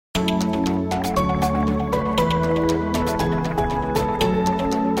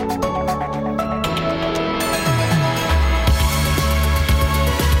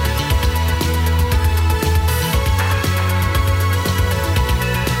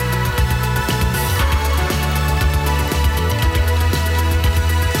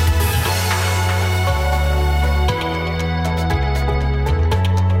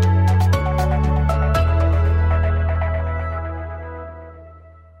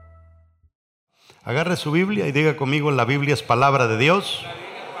Agarre su Biblia y diga conmigo: la Biblia es palabra de Dios.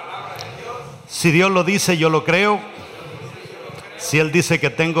 Si Dios lo dice, yo lo creo. Si Él dice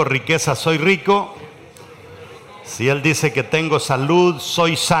que tengo riqueza, soy rico. Si Él dice que tengo salud,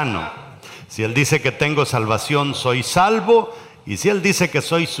 soy sano. Si Él dice que tengo salvación, soy salvo. Y si Él dice que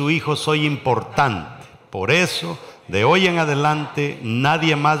soy su hijo, soy importante. Por eso, de hoy en adelante,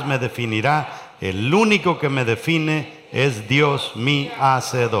 nadie más me definirá. El único que me define es Dios, mi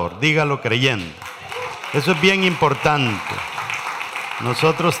hacedor. Dígalo creyendo. Eso es bien importante.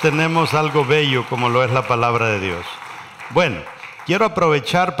 Nosotros tenemos algo bello como lo es la palabra de Dios. Bueno, quiero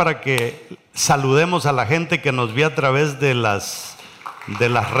aprovechar para que saludemos a la gente que nos ve a través de las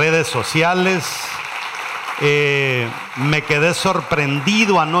redes sociales. Me quedé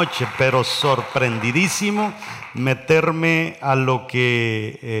sorprendido anoche, pero sorprendidísimo, meterme a lo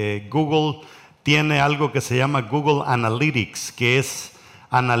que Google tiene, algo que se llama Google Analytics, que es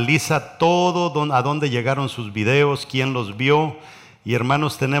analiza todo, a dónde llegaron sus videos, quién los vio. Y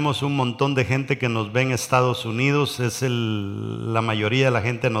hermanos, tenemos un montón de gente que nos ve en Estados Unidos. La mayoría de la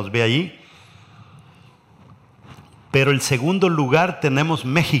gente nos ve allí. Pero el segundo lugar tenemos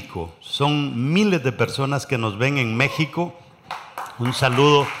México. Son miles de personas que nos ven en México. Un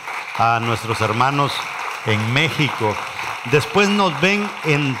saludo a nuestros hermanos en México. Después nos ven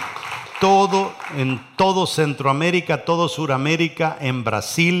en todo Centroamérica, todo Suramérica, en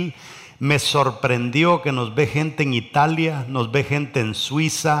Brasil. Me sorprendió que nos ve gente en Italia, nos ve gente en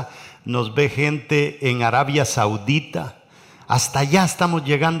Suiza, nos ve gente en Arabia Saudita. Hasta allá estamos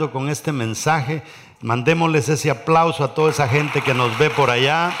llegando con este mensaje. Mandémosles ese aplauso a toda esa gente que nos ve por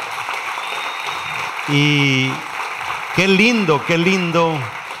allá. Y qué lindo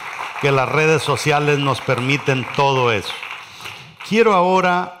que las redes sociales nos permiten todo eso. Quiero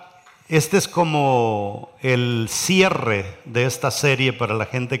ahora, este es como el cierre de esta serie para la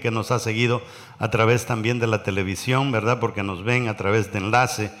gente que nos ha seguido a través también de la televisión, ¿verdad? Porque nos ven a través de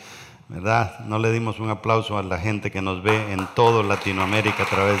enlace, ¿verdad? No le dimos un aplauso a la gente que nos ve en todo Latinoamérica a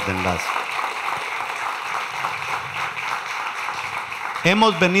través de enlace.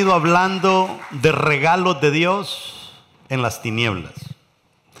 Hemos venido hablando de regalos de Dios en las tinieblas.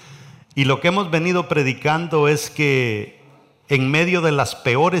 Y lo que hemos venido predicando es que en medio de las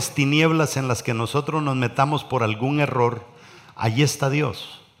peores tinieblas en las que nosotros nos metamos por algún error, allí está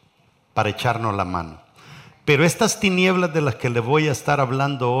Dios para echarnos la mano. Pero estas tinieblas de las que les voy a estar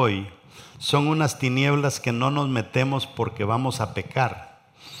hablando hoy son unas tinieblas que no nos metemos porque vamos a pecar,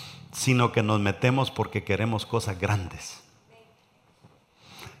 sino que nos metemos porque queremos cosas grandes.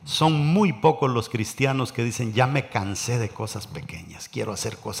 Son muy pocos los cristianos que dicen: ya me cansé de cosas pequeñas, quiero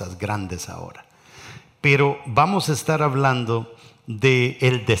hacer cosas grandes ahora. Pero vamos a estar hablando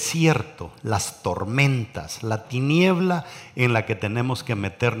del desierto, las tormentas, la tiniebla en la que tenemos que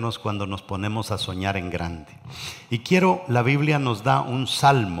meternos cuando nos ponemos a soñar en grande. Y la Biblia nos da un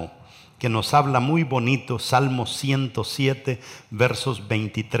salmo que nos habla muy bonito, Salmo 107, versos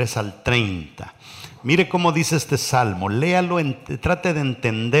 23 al 30. Mire cómo dice este salmo, léalo, trate de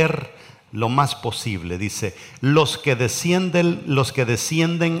entender lo más posible. Dice: los que descienden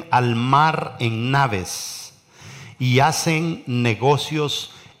al mar en naves y hacen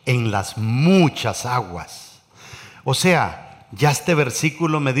negocios en las muchas aguas. O sea, ya este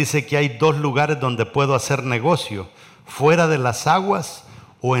versículo me dice que hay dos lugares donde puedo hacer negocio: fuera de las aguas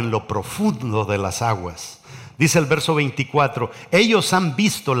o en lo profundo de las aguas. Dice el verso 24: ellos han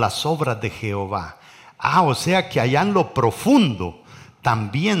visto las obras de Jehová. O sea que allá en lo profundo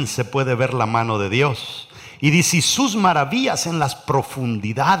también se puede ver la mano de Dios. Y dice: y sus maravillas en las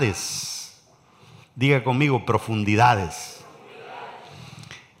profundidades. Diga conmigo: profundidades.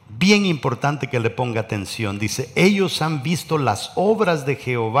 Bien importante que le ponga atención. Dice: ellos han visto las obras de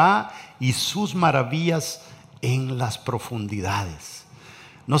Jehová y sus maravillas en las profundidades.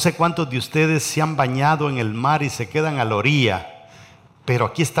 No sé cuántos de ustedes se han bañado en el mar y se quedan a la orilla, pero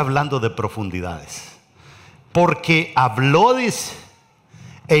aquí está hablando de profundidades. Porque habló, dice,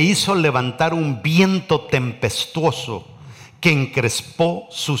 e hizo levantar un viento tempestuoso que encrespó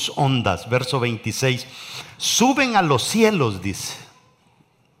sus ondas. Verso 26. Suben a los cielos, dice.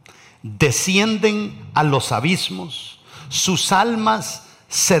 Descienden a los abismos. Sus almas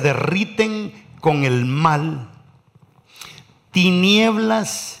se derriten con el mal. Tiemblan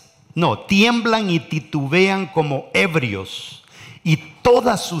y titubean como ebrios. Y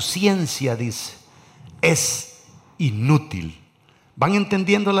toda su ciencia, dice, es inútil. ¿Van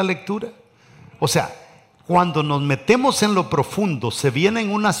entendiendo la lectura? O sea, cuando nos metemos en lo profundo, se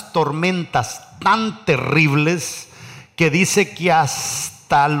vienen unas tormentas tan terribles que dice que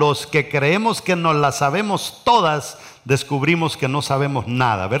hasta los que creemos que nos las sabemos todas, descubrimos que no sabemos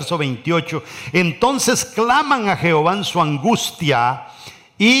nada. Verso 28, entonces claman a Jehová en su angustia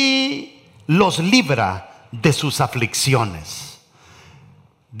y los libra de sus aflicciones.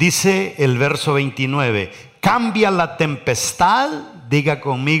 Dice el verso 29, cambia la tempestad, diga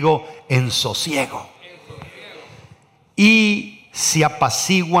conmigo, en sosiego. Y se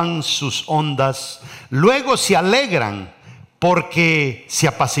apaciguan sus ondas, luego se alegran porque se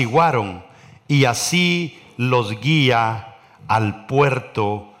apaciguaron, y así los guía al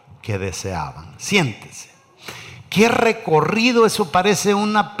puerto que deseaban. Siéntese. Qué recorrido, eso parece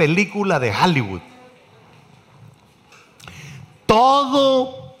una película de Hollywood.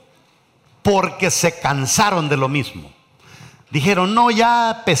 Todo porque se cansaron de lo mismo. Dijeron, no,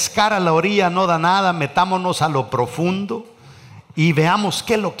 ya pescar a la orilla no da nada, metámonos a lo profundo y veamos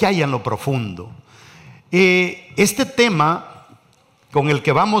qué es lo que hay en lo profundo. Este tema con el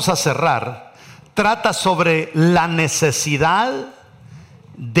que vamos a cerrar trata sobre la necesidad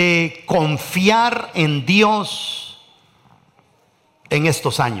de confiar en Dios en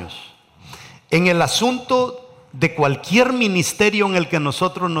estos años, en el asunto de cualquier ministerio en el que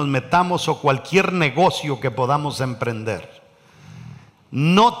nosotros nos metamos o cualquier negocio que podamos emprender.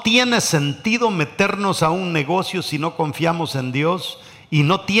 No tiene sentido meternos a un negocio si no confiamos en Dios, y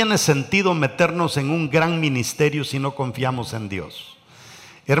no tiene sentido meternos en un gran ministerio si no confiamos en Dios.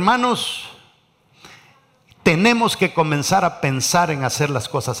 Hermanos, tenemos que comenzar a pensar en hacer las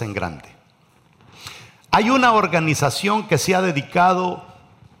cosas en grande. Hay una organización que se ha dedicado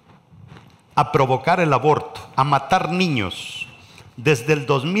a provocar el aborto, a matar niños, desde el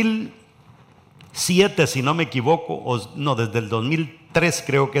 2007, si no me equivoco, o no, desde el 2003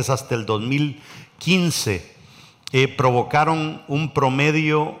 creo que es hasta el 2015, provocaron un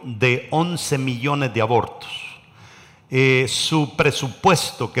promedio de 11 millones de abortos. Su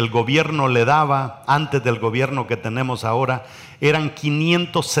presupuesto que el gobierno le daba antes del gobierno que tenemos ahora eran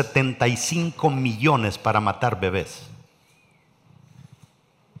 575 millones para matar bebés.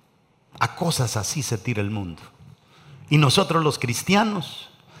 A cosas así se tira el mundo. Y nosotros los cristianos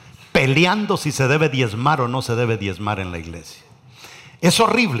peleando si se debe diezmar o no se debe diezmar en la iglesia. Es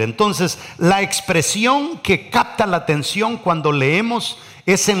horrible. Entonces, la expresión que capta la atención cuando leemos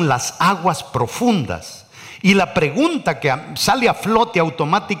es en las aguas profundas. Y la pregunta que sale a flote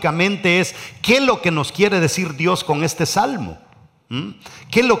automáticamente es, ¿qué es lo que nos quiere decir Dios con este salmo?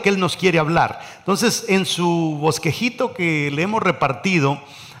 ¿Qué es lo que Él nos quiere hablar? Entonces, en su bosquejito que le hemos repartido,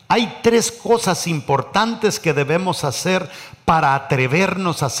 hay 3 cosas importantes que debemos hacer para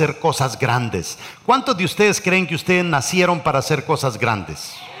atrevernos a hacer cosas grandes. ¿Cuántos de ustedes creen que ustedes nacieron para hacer cosas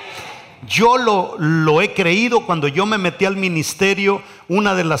grandes? Yo lo he creído. Cuando yo me metí al ministerio,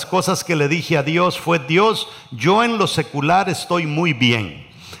 una de las cosas que le dije a Dios fue: Dios, yo en lo secular estoy muy bien,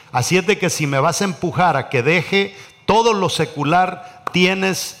 así es de que si me vas a empujar a que deje todo lo secular,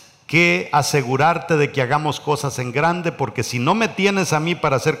 tienes que asegurarte de que hagamos cosas en grande, porque si no me tienes a mí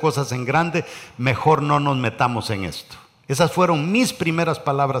para hacer cosas en grande, mejor no nos metamos en esto. Esas fueron mis primeras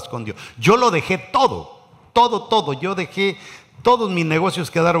palabras con Dios. Yo lo dejé todo. Yo dejé todos mis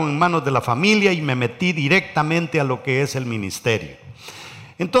negocios, quedaron en manos de la familia y me metí directamente a lo que es el ministerio.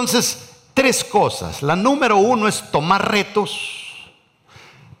 Entonces, 3 cosas. La número 1 es tomar retos.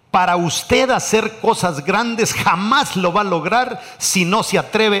 Para usted hacer cosas grandes jamás lo va a lograr si no se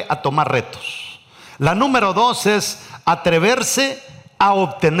atreve a tomar retos. La número 2 es atreverse a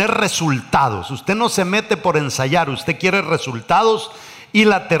obtener resultados. Usted no se mete por ensayar, usted quiere resultados. Y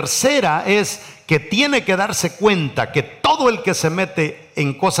la tercera es que tiene que darse cuenta que todo el que se mete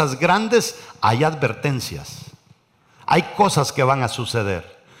en cosas grandes, hay advertencias. Hay cosas que van a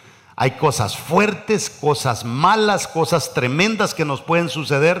suceder. Hay cosas fuertes, cosas malas, cosas tremendas que nos pueden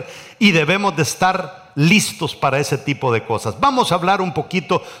suceder, y debemos de estar listos para ese tipo de cosas. Vamos a hablar un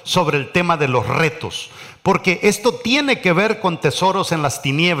poquito sobre el tema de los retos, porque esto tiene que ver con tesoros en las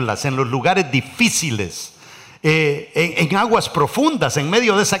tinieblas, en los lugares difíciles, en aguas profundas, en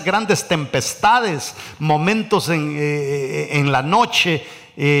medio de esas grandes tempestades, momentos en la noche,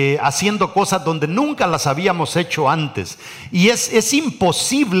 haciendo cosas donde nunca las habíamos hecho antes. Y es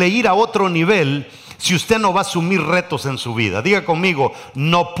imposible ir a otro nivel si usted no va a asumir retos en su vida. Diga conmigo: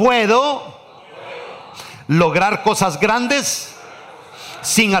 no puedo lograr cosas grandes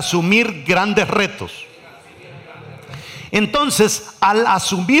sin asumir grandes retos. Entonces, al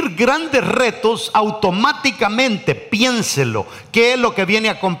asumir grandes retos, automáticamente piénselo, ¿qué es lo que viene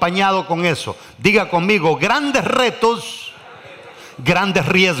acompañado con eso? Diga conmigo: grandes retos, grandes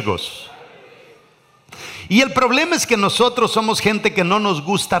riesgos. Y el problema es que nosotros somos gente que no nos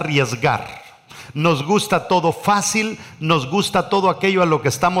gusta arriesgar. nos gusta todo fácil, nos gusta todo aquello a lo que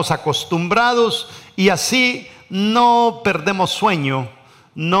estamos acostumbrados y así no perdemos sueño,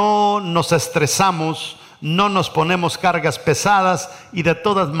 no nos estresamos, no nos ponemos cargas pesadas y de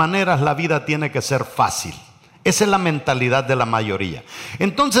todas maneras la vida tiene que ser fácil. Esa es la mentalidad de la mayoría.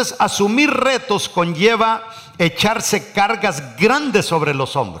 Entonces, asumir retos conlleva echarse cargas grandes sobre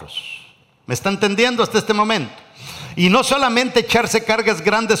los hombros. ¿Me está entendiendo hasta este momento? Y no solamente echarse cargas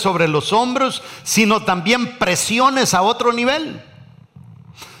grandes sobre los hombros, sino también presiones a otro nivel.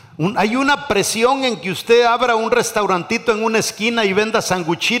 Hay una presión en que usted abra un restaurantito en una esquina y venda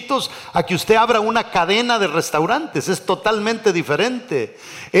sanguchitos a que usted abra una cadena de restaurantes. Es totalmente diferente.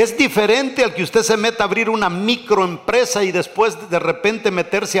 Es diferente al que usted se meta a abrir una microempresa y después de repente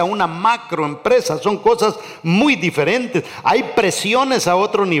meterse a una macroempresa. Son cosas muy diferentes. Hay presiones a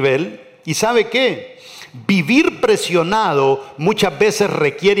otro nivel. ¿Y sabe qué? Vivir presionado muchas veces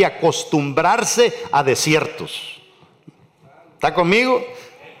requiere acostumbrarse a desiertos. ¿Está conmigo?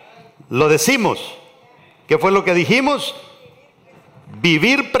 Lo decimos. ¿Qué fue lo que dijimos?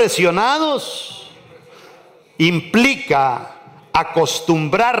 Vivir presionados implica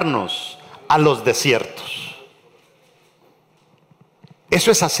acostumbrarnos a los desiertos.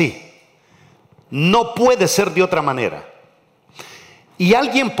 Eso es así. No puede ser de otra manera. Y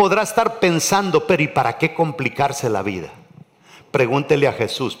alguien podrá estar pensando, pero ¿y para qué complicarse la vida? Pregúntele a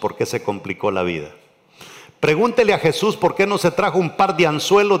Jesús por qué se complicó la vida. Pregúntele a Jesús por qué no se trajo un par de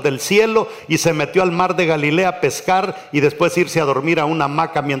anzuelos del cielo y se metió al mar de Galilea a pescar y después irse a dormir a una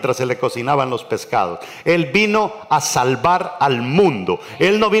hamaca mientras se le cocinaban los pescados. Él vino a salvar al mundo.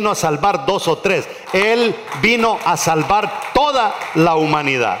 Él no vino a salvar 2 o 3. Él vino a salvar toda la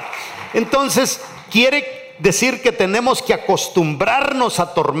humanidad. Entonces, quiere decir que tenemos que acostumbrarnos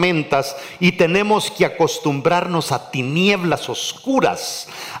a tormentas y tenemos que acostumbrarnos a tinieblas oscuras.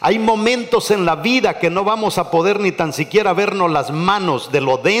 Hay momentos en la vida que no vamos a poder ni tan siquiera vernos las manos de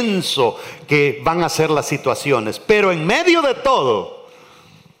lo denso que van a ser las situaciones. Pero en medio de todo,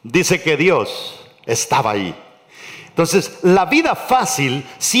 dice que Dios estaba ahí. Entonces, la vida fácil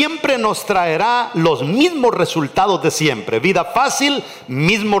siempre nos traerá los mismos resultados de siempre. Vida fácil,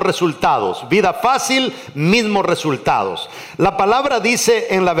 mismos resultados. Vida fácil, mismos resultados. La palabra dice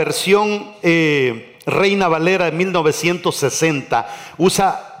en la versión Reina Valera de 1960,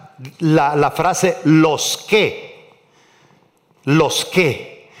 usa la frase los que. Los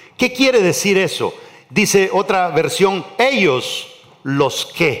que. ¿Qué quiere decir eso? Dice otra versión, ellos los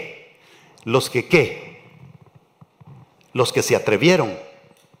que. Los que ¿qué? Los que se atrevieron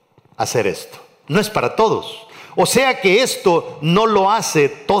a hacer esto. No es para todos. O sea que esto no lo hace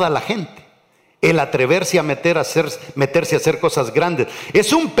toda la gente. El atreverse a meterse a hacer cosas grandes.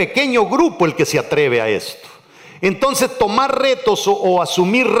 Es un pequeño grupo el que se atreve a esto. Entonces tomar retos o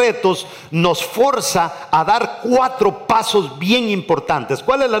asumir retos nos forza a dar 4 pasos bien importantes.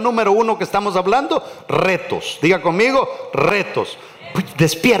 ¿Cuál es la número 1 que estamos hablando? Retos. Diga conmigo, retos.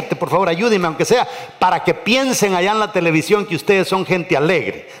 Despierte, por favor, ayúdeme, aunque sea para que piensen allá en la televisión que ustedes son gente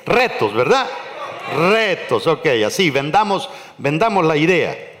alegre. Retos, ¿verdad? Retos, ok, así vendamos la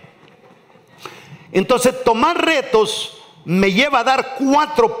idea. Entonces, tomar retos me lleva a dar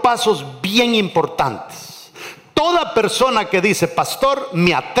 4 pasos bien importantes. Toda persona que dice, pastor,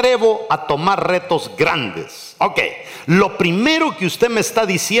 me atrevo a tomar retos grandes. Ok, lo primero que usted me está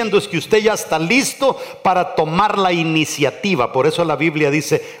diciendo es que usted ya está listo para tomar la iniciativa. Por eso la Biblia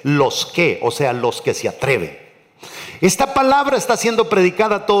dice los que, o sea, los que se atreven. Esta palabra está siendo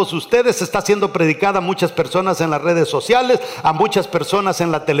predicada a todos ustedes, está siendo predicada a muchas personas en las redes sociales, a muchas personas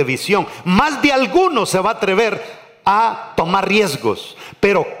en la televisión. Más de alguno se va a atrever a tomar riesgos,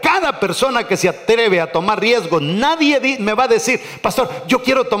 pero cada persona que se atreve a tomar riesgos, nadie me va a decir, pastor, yo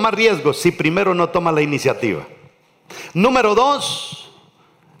quiero tomar riesgos, si primero no toma la iniciativa. Número 2,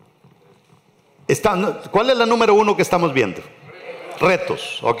 ¿cuál es la número 1 que estamos viendo?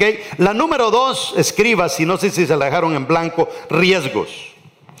 Retos, ¿ok? La número 2, escriba, si no sé si se la dejaron en blanco, riesgos.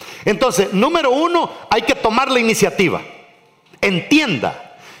 Entonces, número 1, hay que tomar la iniciativa.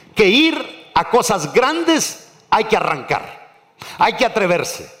 Entienda que ir a cosas grandes hay que arrancar, hay que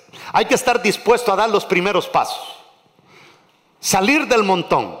atreverse, hay que estar dispuesto a dar los primeros pasos, salir del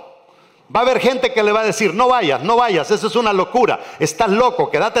montón. Va a haber gente que le va a decir, no vayas, eso es una locura, estás loco,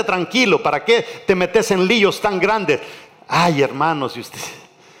 quédate tranquilo, ¿para qué te metes en líos tan grandes? Ay, hermanos, y usted,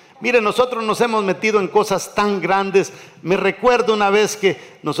 mire, nosotros nos hemos metido en cosas tan grandes. Me recuerdo una vez que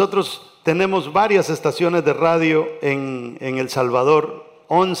nosotros tenemos varias estaciones de radio en El Salvador,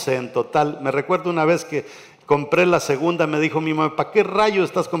 11 en total. Me recuerdo una vez que compré la segunda, me dijo mi mamá, ¿para qué rayos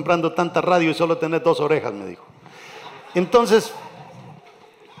estás comprando tanta radio y solo tenés 2 orejas? Me dijo. Entonces,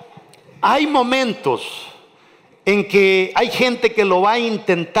 Hay momentos en que hay gente que lo va a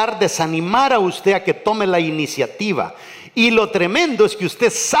intentar desanimar a usted a que tome la iniciativa. Y lo tremendo es que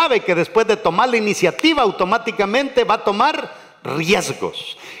usted sabe que después de tomar la iniciativa automáticamente va a tomar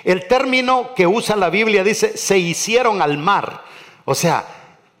riesgos. El término que usa la Biblia dice: se hicieron al mar. O sea,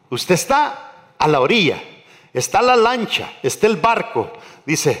 usted está a la orilla, está la lancha, está el barco.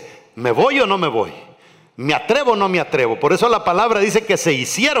 Dice: ¿me voy o no me voy? ¿Me atrevo o no me atrevo? Por eso la palabra dice que se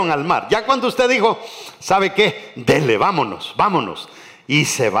hicieron al mar. Ya cuando usted dijo: ¿sabe qué? Dele, vámonos, vámonos. Y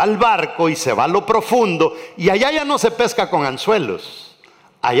se va al barco y se va a lo profundo. Y allá ya no se pesca con anzuelos.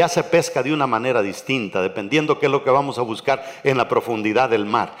 Allá se pesca de una manera distinta, dependiendo qué es lo que vamos a buscar en la profundidad del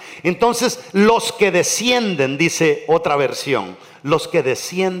mar. Entonces, los que descienden, dice otra versión, los que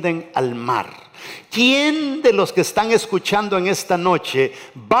descienden al mar. ¿Quién de los que están escuchando en esta noche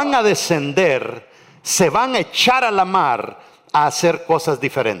van a descender, se van a echar a la mar a hacer cosas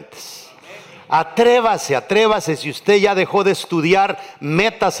diferentes? Atrévase, atrévase. Si usted ya dejó de estudiar,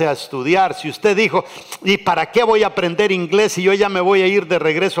 métase a estudiar. Si usted dijo: ¿y para qué voy a aprender inglés si yo ya me voy a ir de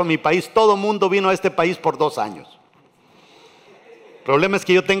regreso a mi país? Todo mundo vino a este país por 2 años. El problema es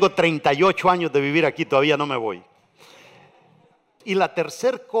que yo tengo 38 años de vivir aquí, todavía no me voy. Y la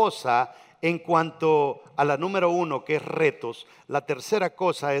tercera cosa, en cuanto a la número 1, que es retos, la tercera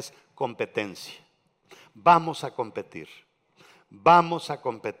cosa es competencia. Vamos a competir. Vamos a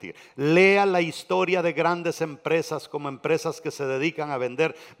competir. Lea la historia de grandes empresas, como empresas que se dedican a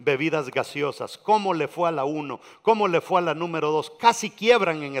vender bebidas gaseosas. ¿Cómo le fue a la 1? ¿Cómo le fue a la número 2? Casi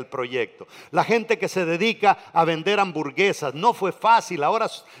quiebran en el proyecto. La gente que se dedica a vender hamburguesas, no fue fácil. Ahora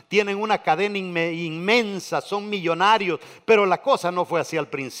tienen una cadena inmensa, son millonarios. Pero la cosa no fue así al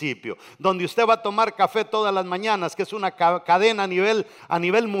principio. Donde usted va a tomar café todas las mañanas, que es una cadena a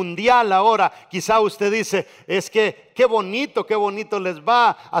nivel mundial ahora, quizá usted dice: es que qué bonito les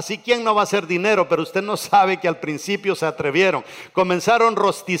va. Así, ¿quién no va a hacer dinero? Pero usted no sabe que al principio se atrevieron. Comenzaron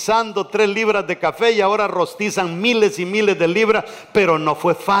rostizando 3 libras de café y ahora rostizan miles y miles de libras. Pero no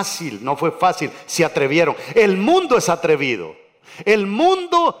fue fácil, no fue fácil. Se atrevieron. El mundo es atrevido. El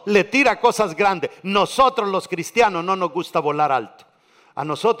mundo le tira cosas grandes. Nosotros los cristianos no nos gusta volar alto. A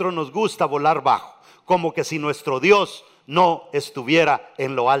nosotros nos gusta volar bajo. Como que si nuestro Dios no estuviera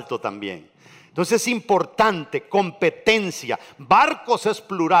en lo alto también. Entonces es importante, competencia. Barcos es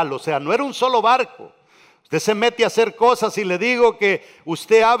plural, o sea, no era un solo barco. Usted se mete a hacer cosas y le digo que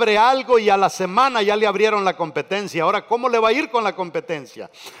usted abre algo y a la semana ya le abrieron la competencia. Ahora, ¿cómo le va a ir con la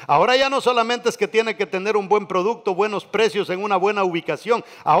competencia? Ahora ya no solamente es que tiene que tener un buen producto, buenos precios en una buena ubicación.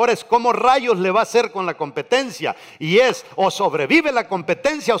 Ahora es cómo rayos le va a hacer con la competencia. Y es: o sobrevive la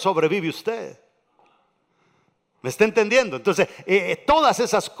competencia o sobrevive usted. ¿Me está entendiendo? Entonces, todas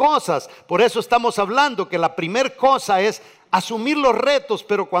esas cosas, por eso estamos hablando que la primera cosa es asumir los retos.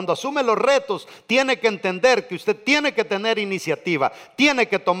 Pero cuando asume los retos, tiene que entender que usted tiene que tener iniciativa, tiene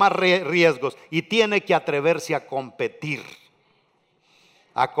que tomar riesgos y tiene que atreverse a competir.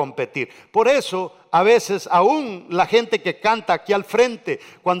 A competir. Por eso, a veces, aún la gente que canta aquí al frente,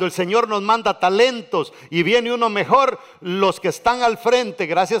 cuando el Señor nos manda talentos y viene uno mejor, los que están al frente,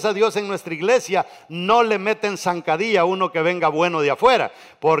 gracias a Dios en nuestra iglesia, no le meten zancadilla a uno que venga bueno de afuera,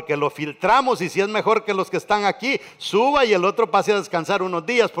 porque lo filtramos y si es mejor que los que están aquí, suba y el otro pase a descansar unos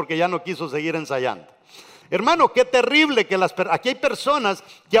días porque ya no quiso seguir ensayando. Hermano, qué terrible que aquí hay personas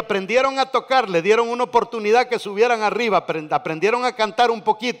que aprendieron a tocar, le dieron una oportunidad que subieran arriba, aprendieron a cantar un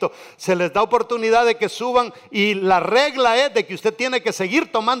poquito, se les da oportunidad de que suban y la regla es de que usted tiene que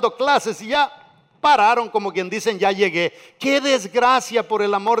seguir tomando clases y ya pararon, como quien dicen: ya llegué. ¡Qué desgracia, por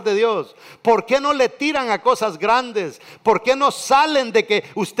el amor de Dios! ¿Por qué no le tiran a cosas grandes? ¿Por qué no salen de que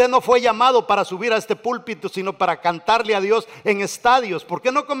usted no fue llamado para subir a este púlpito, sino para cantarle a Dios en estadios? ¿Por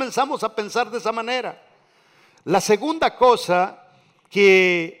qué no comenzamos a pensar de esa manera? La segunda cosa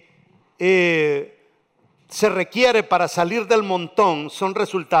que se requiere para salir del montón son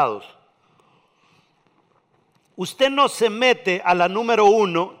resultados. Usted no se mete a la número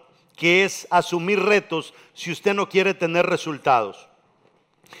 1, que es asumir retos, si usted no quiere tener resultados.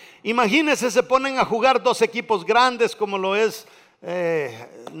 Imagínense, se ponen a jugar 2 equipos grandes como lo es,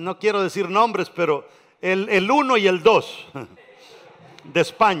 no quiero decir nombres, pero el 1 y el 2 de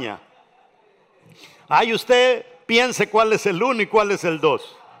España. Ahí usted piense cuál es el 1 y cuál es el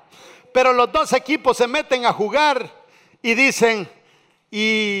 2. Pero los 2 equipos se meten a jugar y dicen: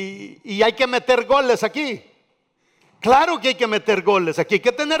 y hay que meter goles aquí. Claro que hay que meter goles aquí, hay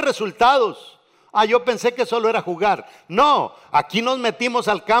que tener resultados. Yo pensé que solo era jugar. No, aquí nos metimos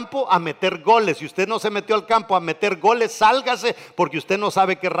al campo a meter goles. Si usted no se metió al campo a meter goles, sálgase, porque usted no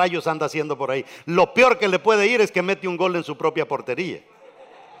sabe qué rayos anda haciendo por ahí. Lo peor que le puede ir es que mete un gol en su propia portería.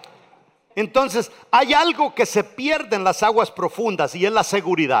 Entonces, hay algo que se pierde en las aguas profundas y es la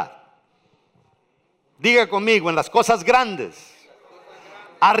seguridad. Diga conmigo, en las cosas grandes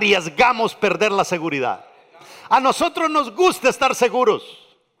arriesgamos perder la seguridad. A nosotros nos gusta estar seguros.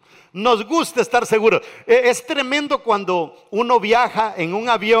 Nos gusta estar seguros. Es tremendo cuando uno viaja en un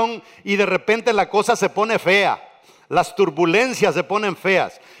avión y de repente la cosa se pone fea. Las turbulencias se ponen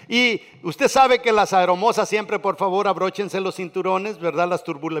feas. Y usted sabe que las aeromosas siempre, por favor, abróchense los cinturones, ¿verdad?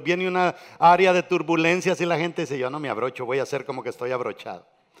 Viene una área de turbulencias y la gente dice, yo no me abrocho, voy a hacer como que estoy abrochado.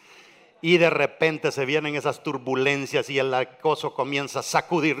 Y de repente se vienen esas turbulencias y el acoso comienza a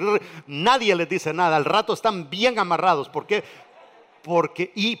sacudir. Nadie les dice nada, al rato están bien amarrados. ¿Por qué?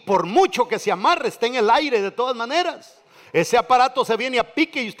 Y por mucho que se amarre, está en el aire de todas maneras. Ese aparato se viene a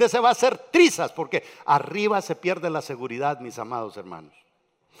pique y usted se va a hacer trizas, porque arriba se pierde la seguridad, mis amados hermanos.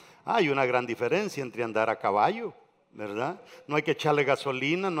 Hay una gran diferencia entre andar a caballo, ¿verdad? No hay que echarle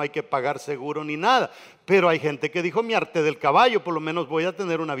gasolina, no hay que pagar seguro ni nada. Pero hay gente que dijo, me harté del caballo, por lo menos voy a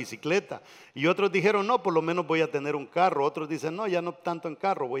tener una bicicleta. Y otros dijeron, no, por lo menos voy a tener un carro. Otros dicen, no, ya no tanto en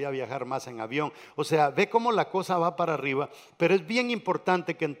carro, voy a viajar más en avión. O sea, ve cómo la cosa va para arriba. Pero es bien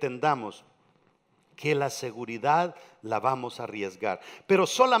importante que entendamos que la seguridad la vamos a arriesgar, pero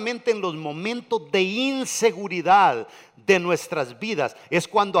solamente en los momentos de inseguridad de nuestras vidas es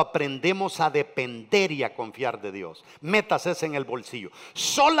cuando aprendemos a depender y a confiar de Dios. Métase ese en el bolsillo.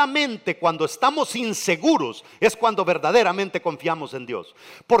 Solamente cuando estamos inseguros es cuando verdaderamente confiamos en Dios.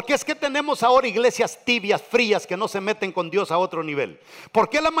 Porque es que tenemos ahora iglesias tibias, frías, que no se meten con Dios a otro nivel. ¿Por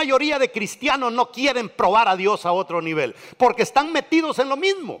qué la mayoría de cristianos no quieren probar a Dios a otro nivel? Porque están metidos en lo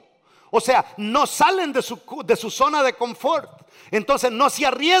mismo. O sea, no salen de su zona de confort. Entonces no se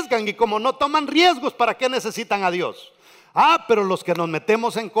arriesgan, y como no toman riesgos, ¿para qué necesitan a Dios? Pero los que nos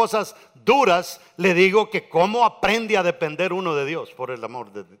metemos en cosas duras, le digo que cómo aprende a depender uno de Dios, por el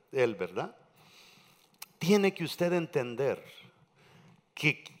amor de Él, ¿verdad? Tiene que usted entender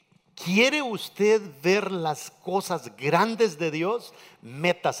que ¿quiere usted ver las cosas grandes de Dios?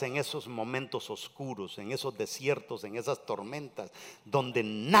 Métase en esos momentos oscuros, en esos desiertos, en esas tormentas, donde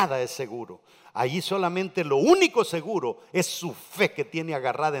nada es seguro. Allí solamente lo único seguro es su fe que tiene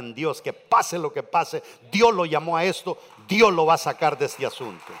agarrada en Dios, que pase lo que pase, Dios lo llamó a esto, Dios lo va a sacar de este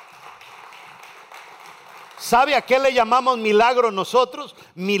asunto. ¿Sabe a qué le llamamos milagro nosotros?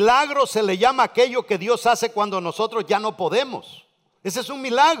 Milagro se le llama aquello que Dios hace cuando nosotros ya no podemos. Ese es un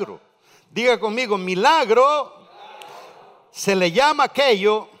milagro. Diga conmigo, milagro se le llama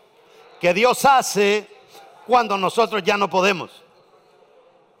aquello que Dios hace cuando nosotros ya no podemos.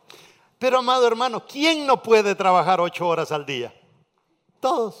 Pero amado hermano, ¿quién no puede trabajar 8 horas al día?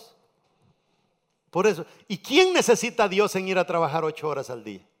 Todos. Por eso, ¿y quién necesita a Dios en ir a trabajar 8 horas al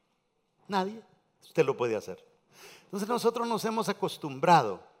día? Nadie. Usted lo puede hacer. Entonces nosotros nos hemos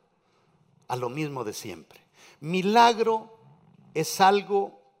acostumbrado a lo mismo de siempre. Milagro es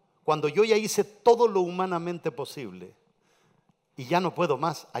algo cuando yo ya hice todo lo humanamente posible y ya no puedo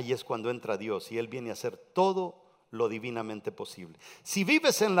más. Ahí es cuando entra Dios y Él viene a hacer todo lo divinamente posible. Si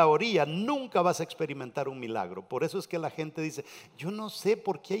vives en la orilla, nunca vas a experimentar un milagro. Por eso es que la gente dice, yo no sé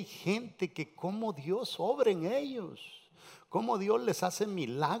por qué hay gente que cómo Dios obra en ellos, cómo Dios les hace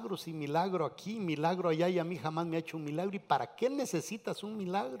milagros y milagro aquí, milagro allá, y a mí jamás me ha hecho un milagro. ¿Y para qué necesitas un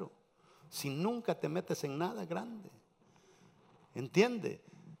milagro si nunca te metes en nada grande? ¿Entiende?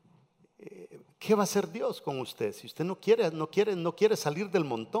 ¿Qué va a hacer Dios con usted si usted no quiere salir del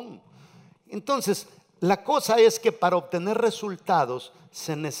montón? Entonces, la cosa es que para obtener resultados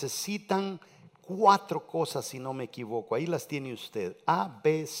se necesitan 4 cosas, si no me equivoco. Ahí las tiene usted: A,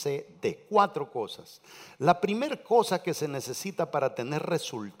 B, C, D. 4 cosas. La primera cosa que se necesita para tener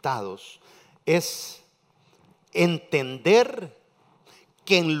resultados es entender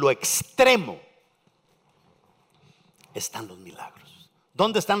que en lo extremo están los milagros.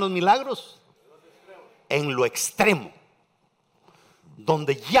 ¿Dónde están los milagros? En lo extremo,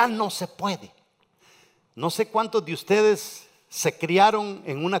 donde ya no se puede. No sé cuántos de ustedes se criaron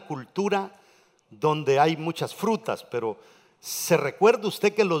en una cultura donde hay muchas frutas, pero ¿se recuerda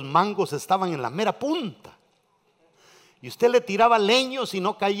usted que los mangos estaban en la mera punta? Y usted le tiraba leños y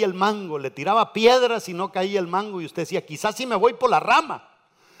no caía el mango, le tiraba piedras y no caía el mango, y usted decía, quizás si me voy por la rama.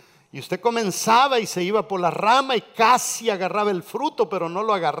 Y usted comenzaba y se iba por la rama y casi agarraba el fruto, pero no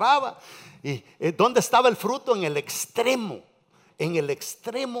lo agarraba. ¿Y dónde estaba el fruto? En el extremo. En el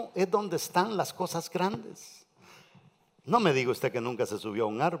extremo es donde están las cosas grandes. No me diga usted que nunca se subió a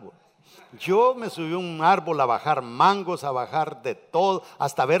un árbol. Yo me subí a un árbol a bajar mangos, a bajar de todo,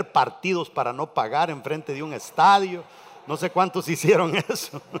 hasta ver partidos para no pagar enfrente de un estadio. No sé cuántos hicieron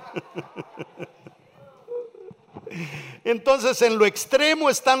eso. Entonces en lo extremo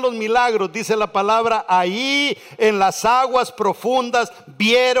están los milagros. Dice la palabra: allí en las aguas profundas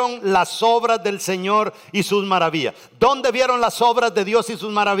vieron las obras del Señor y sus maravillas. ¿Dónde vieron las obras de Dios y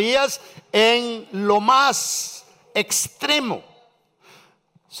sus maravillas? En lo más extremo.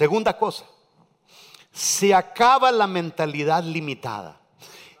 Segunda cosa, se acaba la mentalidad limitada.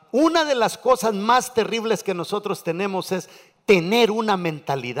 Una de las cosas más terribles que nosotros tenemos es tener una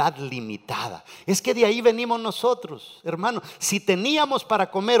mentalidad limitada. Es que de ahí venimos nosotros, hermano. Si teníamos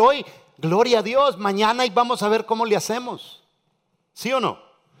para comer hoy, gloria a Dios, mañana y vamos a ver cómo le hacemos. ¿Sí o no?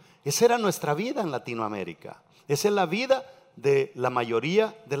 Esa era nuestra vida en Latinoamérica. Esa es la vida de la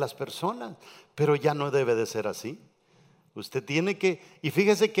mayoría de las personas. Pero ya no debe de ser así. Usted tiene que, y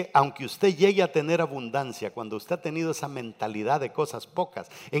fíjese que aunque usted llegue a tener abundancia, cuando usted ha tenido esa mentalidad de cosas pocas,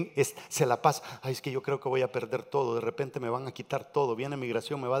 se la pasa: ay, es que yo creo que voy a perder todo, de repente me van a quitar todo, viene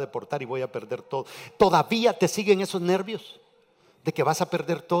migración, me va a deportar y voy a perder todo. ¿Todavía te siguen esos nervios de que vas a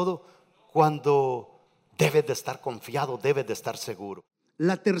perder todo, cuando debes de estar confiado, debes de estar seguro?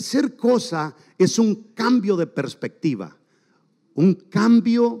 La tercera cosa es un cambio de perspectiva, un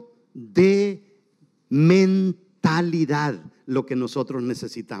cambio de mentalidad, lo que nosotros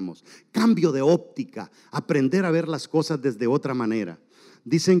necesitamos. Cambio de óptica, aprender a ver las cosas desde otra manera.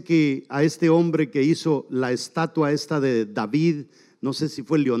 Dicen que a este hombre que hizo la estatua esta de David, no sé si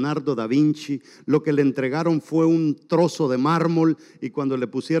fue Leonardo da Vinci, lo que le entregaron fue un trozo de mármol, y cuando le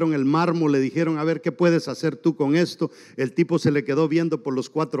pusieron el mármol le dijeron: a ver, ¿qué puedes hacer tú con esto? El tipo se le quedó viendo por los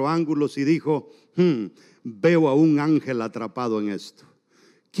 4 ángulos y dijo: veo a un ángel atrapado en esto.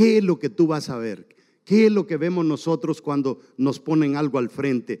 ¿Qué es lo que tú vas a ver? ¿Qué es lo que vemos nosotros cuando nos ponen algo al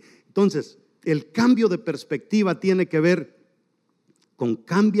frente? Entonces, el cambio de perspectiva tiene que ver con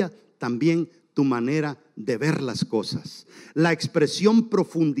cambia también tu manera de ver las cosas. La expresión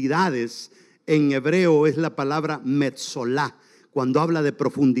profundidades en hebreo es la palabra metzolá, cuando habla de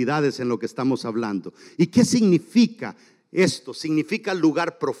profundidades en lo que estamos hablando. ¿Y qué significa esto? Significa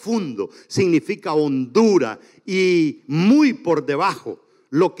lugar profundo, significa hondura y muy por debajo.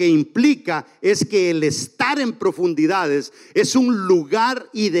 Lo que implica es que el estar en profundidades es un lugar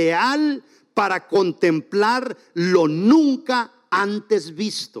ideal para contemplar lo nunca antes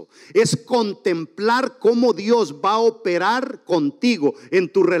visto. Es contemplar cómo Dios va a operar contigo, en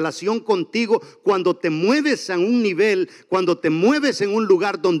tu relación contigo, cuando te mueves a un nivel, cuando te mueves en un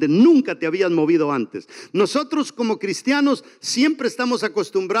lugar donde nunca te habías movido antes. Nosotros como cristianos siempre estamos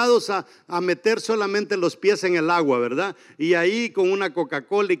acostumbrados a meter solamente los pies en el agua, ¿verdad? Y ahí con una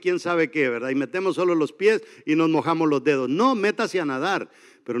Coca-Cola y quién sabe qué, ¿verdad? Y metemos solo los pies y nos mojamos los dedos. No, métase a nadar.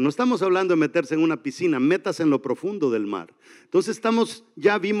 Pero no estamos hablando de meterse en una piscina, métase en lo profundo del mar. Entonces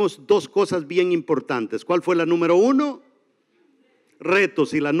ya vimos 2 cosas bien importantes. ¿Cuál fue la número 1?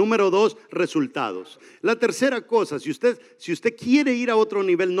 Retos. Y la número 2, resultados. La tercera cosa, si usted quiere ir a otro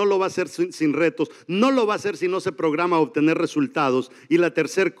nivel, no lo va a hacer sin retos, no lo va a hacer si no se programa a obtener resultados. Y la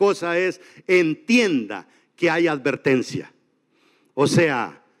tercera cosa es: entienda que hay advertencia. O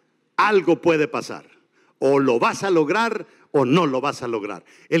sea, algo puede pasar. O lo vas a lograr o no lo vas a lograr.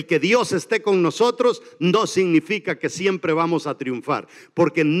 El que Dios esté con nosotros no significa que siempre vamos a triunfar,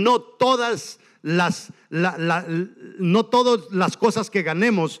 porque no todas las cosas que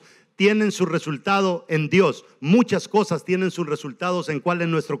ganemos tienen su resultado en Dios. Muchas cosas tienen sus resultados en cuál es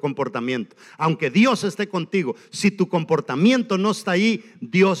nuestro comportamiento. Aunque Dios esté contigo, si tu comportamiento no está ahí,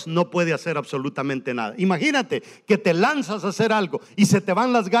 Dios no puede hacer absolutamente nada. Imagínate que te lanzas a hacer algo y se te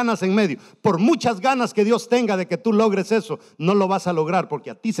van las ganas en medio. Por muchas ganas que Dios tenga de que tú logres eso, no lo vas a lograr, porque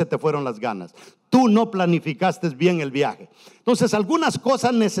a ti se te fueron las ganas. Tú no planificaste bien el viaje. Entonces, algunas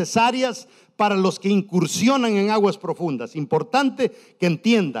cosas necesarias para los que incursionan en aguas profundas. Importante que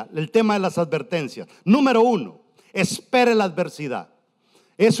entienda el tema de las advertencias. Número 1, espere la adversidad.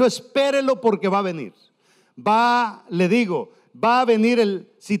 Eso espérelo, porque va a venir. Va a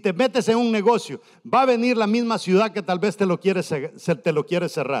venir si te metes en un negocio, va a venir la misma ciudad que tal vez te lo quiere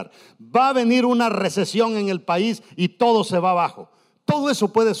cerrar. Va a venir una recesión en el país y todo se va abajo. Todo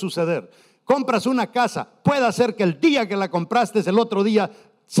eso puede suceder. Compras una casa, puede ser que el día que la compraste, el otro día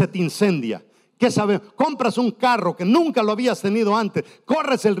se te incendia. ¿Qué sabes? Compras un carro que nunca lo habías tenido antes,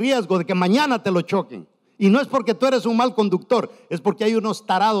 corres el riesgo de que mañana te lo choquen. Y no es porque tú eres un mal conductor, es porque hay unos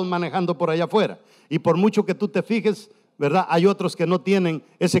tarados manejando por allá afuera. Y por mucho que tú te fijes, ¿verdad? Hay otros que no tienen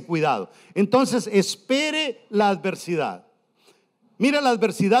ese cuidado. Entonces, espere la adversidad. Mira, la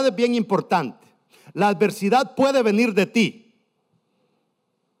adversidad es bien importante. La adversidad puede venir de ti.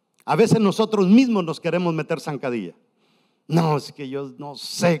 A veces nosotros mismos nos queremos meter zancadilla. No, es que yo no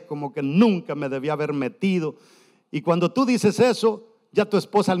sé, como que nunca me debía haber metido. Y cuando tú dices eso, ya tu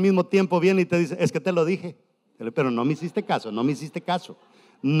esposa al mismo tiempo viene y te dice: es que te lo dije, Pero no me hiciste caso, no me hiciste caso.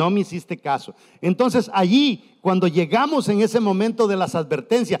 No me hiciste caso. Entonces allí, cuando llegamos en ese momento de las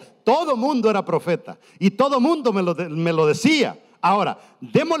advertencias, todo mundo era profeta y todo mundo me lo decía. Ahora,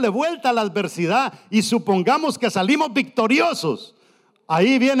 démosle vuelta a la adversidad y supongamos que salimos victoriosos.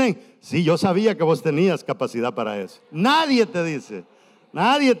 Ahí vienen, sí, yo sabía que vos tenías capacidad para eso. Nadie te dice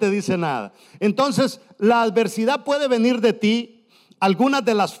nada. Entonces, la adversidad puede venir de ti. Algunas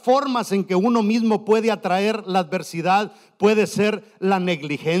de las formas en que uno mismo puede atraer la adversidad puede ser la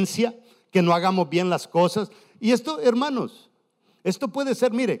negligencia, que no hagamos bien las cosas. Y esto, hermanos, esto puede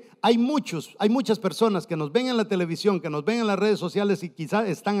ser, mire, hay muchas personas que nos ven en la televisión, que nos ven en las redes sociales y quizás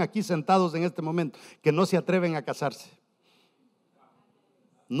están aquí sentados en este momento, que no se atreven a casarse.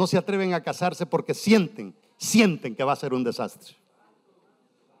 No se atreven a casarse porque sienten que va a ser un desastre.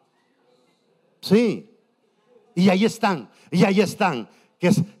 Sí. Y ahí están,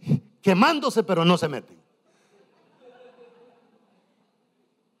 quemándose, pero no se meten.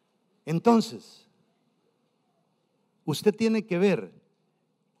 Entonces, usted tiene que ver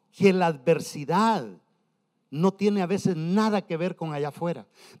que la adversidad no tiene a veces nada que ver con allá afuera.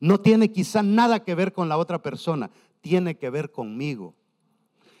 No tiene quizá nada que ver con la otra persona. Tiene que ver conmigo.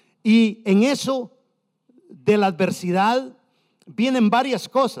 Y en eso de la adversidad vienen varias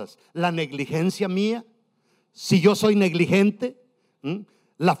cosas. La negligencia mía. Si yo soy negligente,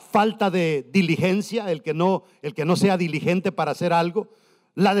 la falta de diligencia, el que no sea diligente para hacer algo,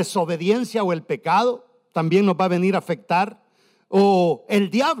 la desobediencia o el pecado también nos va a venir a afectar, o el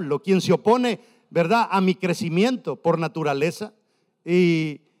diablo, quien se opone, ¿verdad?, a mi crecimiento por naturaleza.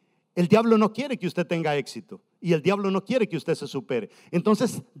 Y el diablo no quiere que usted tenga éxito y el diablo no quiere que usted se supere.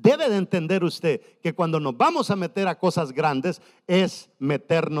 Entonces debe de entender usted que cuando nos vamos a meter a cosas grandes es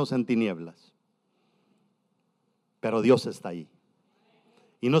meternos en tinieblas. Pero Dios está ahí.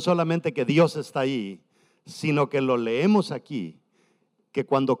 Y no solamente que Dios está ahí, sino que lo leemos aquí, que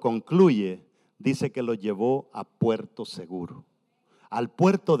cuando concluye, dice que lo llevó a puerto seguro, al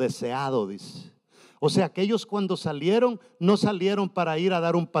puerto deseado, dice. O sea, que ellos cuando salieron, no salieron para ir a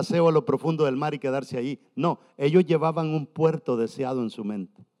dar un paseo a lo profundo del mar y quedarse ahí. No, ellos llevaban un puerto deseado en su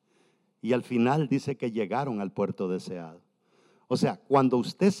mente. Y al final dice que llegaron al puerto deseado. O sea, cuando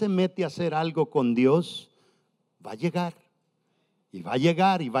usted se mete a hacer algo con Dios, va a llegar, y va a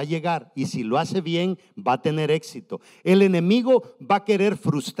llegar, y va a llegar. Y si lo hace bien, va a tener éxito. El enemigo va a querer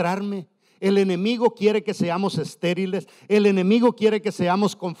frustrarme. El enemigo quiere que seamos estériles. El enemigo quiere que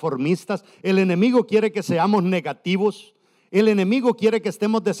seamos conformistas. El enemigo quiere que seamos negativos. El enemigo quiere que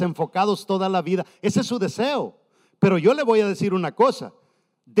estemos desenfocados toda la vida. Ese es su deseo. Pero yo le voy a decir una cosa.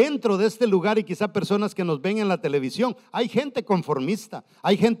 Dentro de este lugar, y quizá personas que nos ven en la televisión, hay gente conformista,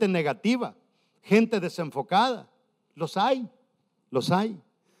 hay gente negativa, gente desenfocada. Los hay.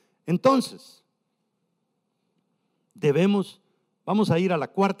 Entonces, vamos a ir a la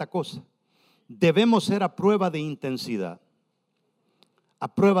cuarta cosa. Debemos ser a prueba de intensidad.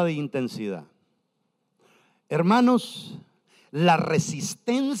 A prueba de intensidad. Hermanos, la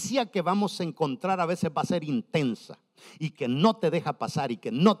resistencia que vamos a encontrar a veces va a ser intensa y que no te deja pasar, y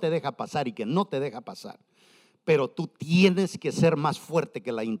que no te deja pasar, y que no te deja pasar. Pero tú tienes que ser más fuerte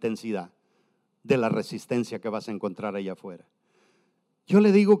que la intensidad de la resistencia que vas a encontrar allá afuera. Yo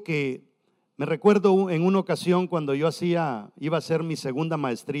le digo que me recuerdo en una ocasión cuando yo iba a hacer mi segunda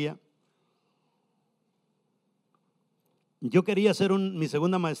maestría. Yo quería hacer mi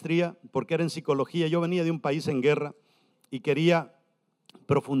segunda maestría porque era en psicología. Yo venía de un país en guerra y quería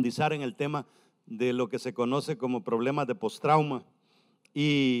profundizar en el tema de lo que se conoce como problemas de postrauma.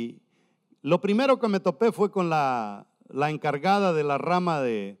 Y lo primero que me topé fue con la encargada de la rama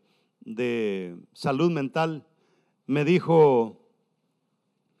de salud mental. Me dijo: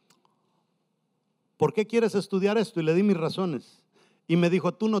 ¿por qué quieres estudiar esto? Y le di mis razones. Y me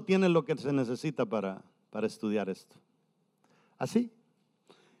dijo: tú no tienes lo que se necesita para estudiar esto. Así.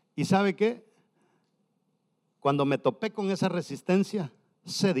 ¿Y sabe qué? Cuando me topé con esa resistencia,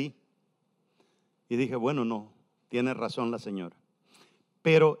 cedí. Y dije: bueno, no, tiene razón la señora.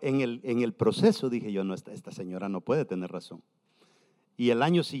 Pero en el proceso dije yo: no, esta señora no puede tener razón. Y el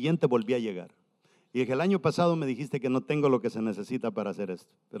año siguiente volví a llegar. Y dije: el año pasado me dijiste que no tengo lo que se necesita para hacer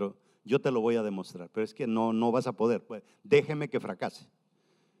esto, pero yo te lo voy a demostrar. Pero es que no vas a poder. Pues déjeme que fracase.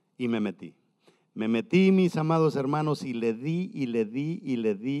 Y me metí. Mis amados hermanos, y le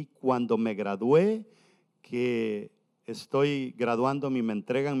di. Cuando me gradué, que estoy graduándome, me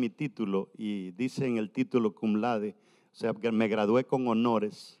entregan mi título y dice en el título cum laude, o sea, que me gradué con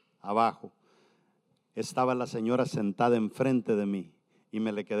honores. Abajo estaba la señora sentada enfrente de mí y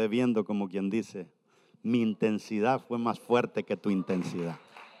me le quedé viendo como quien dice: mi intensidad fue más fuerte que tu intensidad.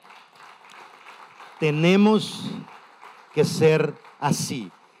 Tenemos que ser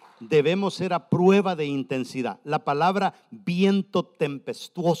así. Debemos ser a prueba de intensidad. La palabra viento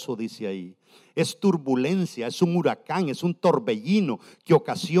tempestuoso dice ahí. Es turbulencia, es un huracán, es un torbellino que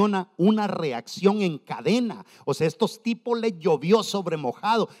ocasiona una reacción en cadena. O sea, estos tipos les llovió sobre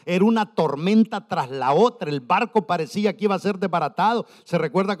mojado. Era una tormenta tras la otra. El barco parecía que iba a ser desbaratado. ¿Se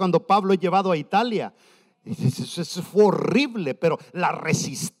recuerda cuando Pablo es llevado a Italia? Eso fue horrible, pero la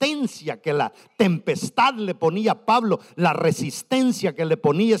resistencia que la tempestad le ponía a Pablo, la resistencia que le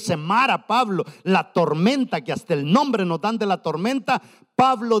ponía ese mar a Pablo, la tormenta, que hasta el nombre nos dan de la tormenta,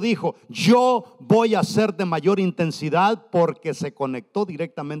 Pablo dijo: yo voy a ser de mayor intensidad, porque se conectó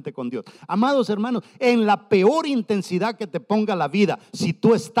directamente con Dios. Amados hermanos, en la peor intensidad que te ponga la vida, si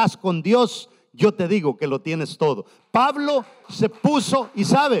tú estás con Dios, yo te digo que lo tienes todo. Pablo se puso, y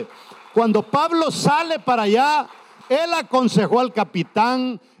sabe, cuando Pablo sale para allá, él aconsejó al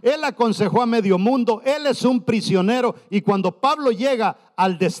capitán, él aconsejó a medio mundo, él es un prisionero. Y cuando Pablo llega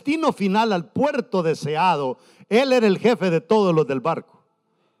al destino final, al puerto deseado, él era el jefe de todos los del barco.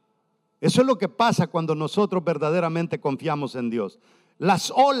 Eso es lo que pasa cuando nosotros verdaderamente confiamos en Dios.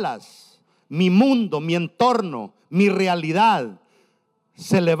 Las olas, mi mundo, mi entorno, mi realidad,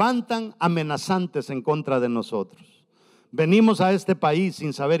 se levantan amenazantes en contra de nosotros. Venimos a este país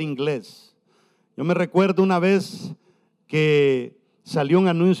sin saber inglés. Yo me recuerdo una vez que salió un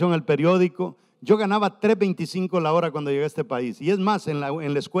anuncio en el periódico. Yo ganaba $3.25 la hora cuando llegué a este país. Y es más, en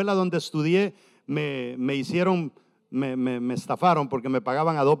la escuela donde estudié me estafaron, porque me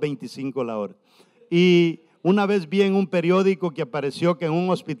pagaban a $2.25 la hora. Y una vez vi en un periódico que apareció que en un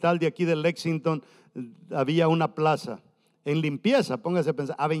hospital de aquí de Lexington había una plaza en limpieza, póngase a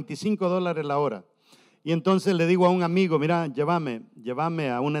pensar, a $25 la hora. Y entonces le digo a un amigo: mira, llévame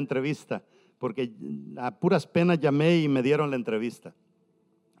a una entrevista, porque a puras penas llamé y me dieron la entrevista.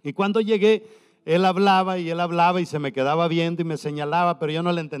 Y cuando llegué, él hablaba y se me quedaba viendo y me señalaba, pero yo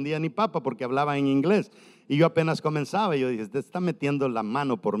no le entendía ni papa, porque hablaba en inglés. Y yo apenas comenzaba, y yo dije: este está metiendo la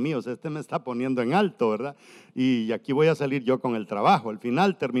mano por mí, o sea, este me está poniendo en alto, ¿verdad? Y aquí voy a salir yo con el trabajo. Al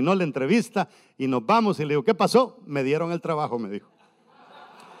final terminó la entrevista y nos vamos, y le digo: ¿qué pasó? Me dieron el trabajo, me dijo.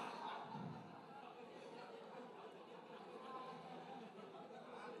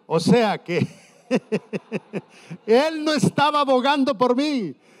 O sea que él no estaba abogando por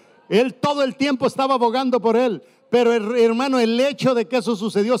mí, él todo el tiempo estaba abogando por él. Pero hermano, el hecho de que eso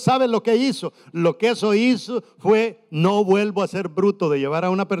sucedió, ¿sabe lo que hizo? Lo que eso hizo fue: no vuelvo a ser bruto de llevar a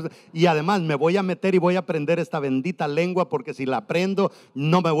una persona. Y además me voy a meter y voy a aprender esta bendita lengua, porque si la aprendo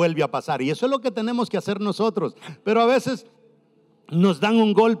no me vuelve a pasar. Y eso es lo que tenemos que hacer nosotros. Pero a veces nos dan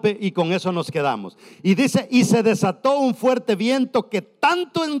un golpe y con eso nos quedamos. Y dice: y se desató un fuerte viento que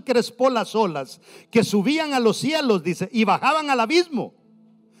tanto encrespó las olas, que subían a los cielos, dice, y bajaban al abismo.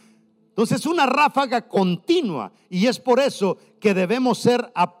 Entonces, una ráfaga continua. Y es por eso que debemos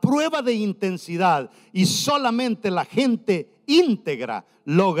ser a prueba de intensidad. Y solamente la gente íntegra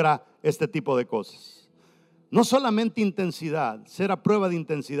logra este tipo de cosas. No solamente intensidad, ser a prueba de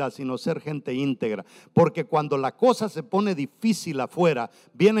intensidad, sino ser gente íntegra. Porque cuando la cosa se pone difícil afuera,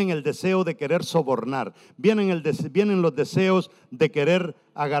 viene el deseo de querer sobornar, vienen los deseos de querer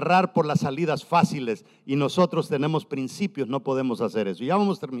agarrar por las salidas fáciles. Y nosotros tenemos principios, no podemos hacer eso. Ya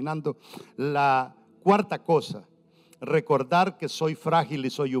vamos terminando. La cuarta cosa: recordar que soy frágil y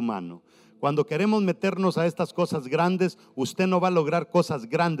soy humano. Cuando queremos meternos a estas cosas grandes, usted no va a lograr cosas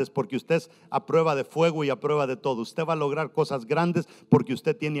grandes porque usted es a prueba de fuego y a prueba de todo. Usted va a lograr cosas grandes porque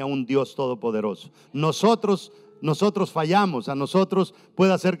usted tiene a un Dios todopoderoso. Nosotros fallamos. A nosotros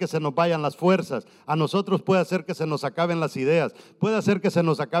puede hacer que se nos vayan las fuerzas, a nosotros puede hacer que se nos acaben las ideas, puede hacer que se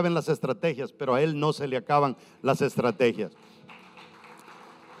nos acaben las estrategias, pero a Él no se le acaban las estrategias.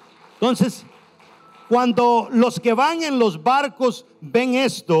 Entonces, cuando los que van en los barcos ven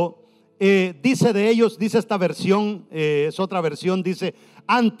esto, dice de ellos, dice esta versión, es otra versión, dice: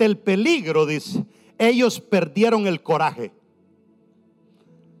 ante el peligro, dice, ellos perdieron el coraje.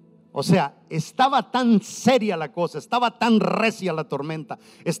 O sea, estaba tan seria la cosa, estaba tan recia la tormenta,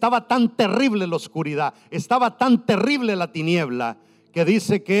 estaba tan terrible la oscuridad, estaba tan terrible la tiniebla, que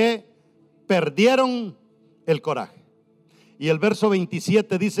dice que perdieron el coraje. Y el verso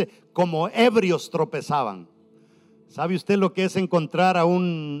 27 dice: como ebrios tropezaban. ¿Sabe usted lo que es encontrar a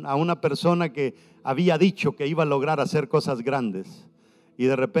una persona que había dicho que iba a lograr hacer cosas grandes, y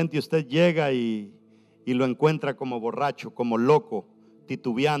de repente usted llega y lo encuentra como borracho, como loco,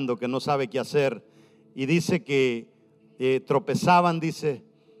 titubeando, que no sabe qué hacer? Y dice que tropezaban, dice,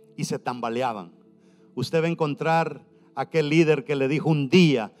 y se tambaleaban. Usted va a encontrar aquel líder que le dijo un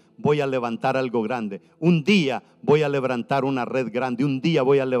día: voy a levantar algo grande. Un día voy a levantar una red grande. Un día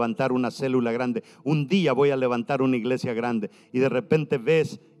voy a levantar una célula grande. Un día voy a levantar una iglesia grande. Y de repente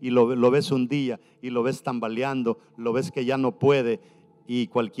ves y lo ves un día y lo ves tambaleando, lo ves que ya no puede. Y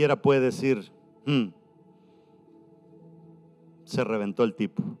cualquiera puede decir, se reventó el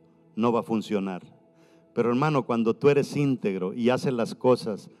tipo, no va a funcionar. Pero hermano, cuando tú eres íntegro y haces las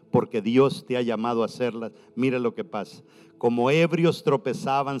cosas porque Dios te ha llamado a hacerlas, mire lo que pasa. Como ebrios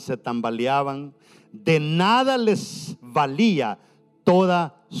tropezaban, se tambaleaban, de nada les valía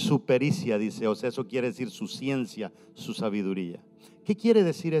toda su pericia, dice. O sea, eso quiere decir su ciencia, su sabiduría. ¿Qué quiere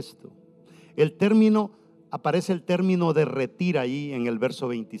decir esto? Aparece el término derretir ahí en el verso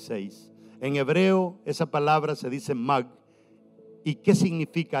 26. En hebreo esa palabra se dice mag. ¿Y qué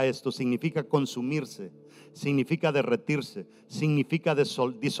significa esto? Significa consumirse, significa derretirse, significa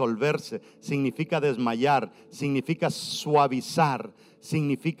disolverse, significa desmayar, significa suavizar,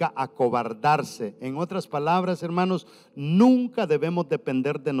 significa acobardarse. En otras palabras, hermanos, nunca debemos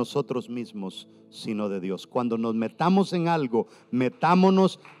depender de nosotros mismos, sino de Dios. Cuando nos metamos en algo,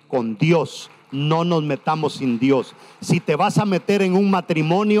 metámonos con Dios. No nos metamos sin Dios. Si te vas a meter en un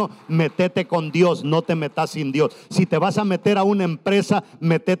matrimonio, métete con Dios, no te metas sin Dios. Si te vas a meter a una empresa,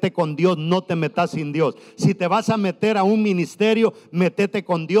 métete con Dios, no te metas sin Dios. Si te vas a meter a un ministerio, métete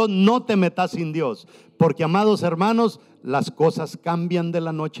con Dios, no te metas sin Dios. Porque, amados hermanos, las cosas cambian de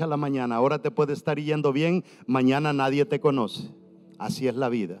la noche a la mañana. Ahora te puede estar yendo bien, mañana nadie te conoce. Así es la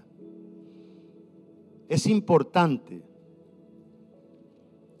vida. Es importante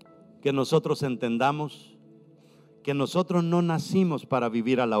que nosotros entendamos que nosotros no nacimos para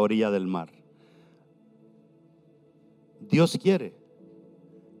vivir a la orilla del mar. Dios quiere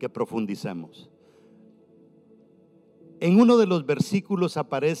que profundicemos. En uno de los versículos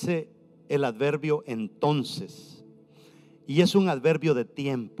aparece el adverbio entonces, y es un adverbio de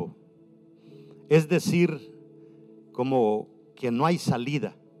tiempo, es decir, como que no hay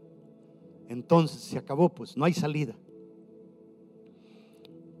salida. Entonces se acabó, pues no hay salida.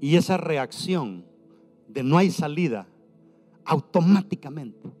 Y esa reacción de no hay salida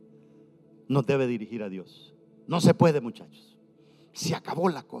automáticamente nos debe dirigir a Dios. No se puede, muchachos. Se acabó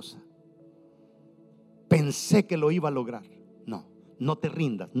la cosa. Pensé que lo iba a lograr. No, no te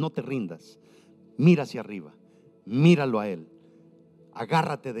rindas, no te rindas. Mira hacia arriba, míralo a Él,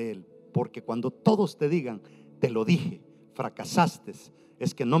 agárrate de Él, porque cuando todos te digan, te lo dije, fracasaste,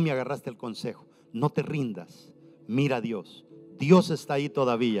 es que no me agarraste el consejo. No te rindas, mira a Dios. Dios está ahí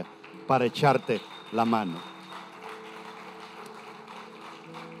todavía para echarte la mano.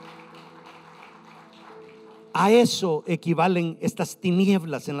 A eso equivalen estas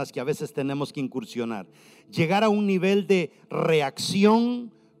tinieblas en las que a veces tenemos que incursionar. Llegar a un nivel de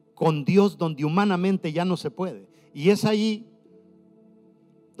reacción con Dios donde humanamente ya no se puede. Y es ahí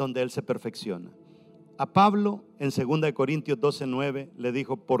donde Él se perfecciona. A Pablo en 2 Corintios 12:9 le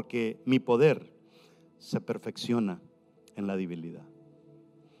dijo, porque mi poder se perfecciona en la debilidad.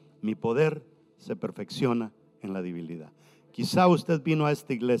 Mi poder se perfecciona en la debilidad. Quizá usted vino a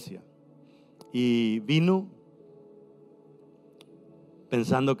esta iglesia y vino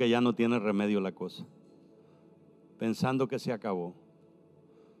pensando que ya no tiene remedio la cosa, pensando que se acabó.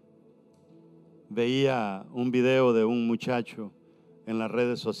 Veía un video de un muchacho en las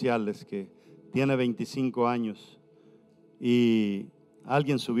redes sociales que tiene 25 años y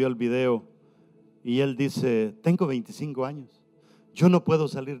alguien subió el video y él dice, tengo 25 años, yo no puedo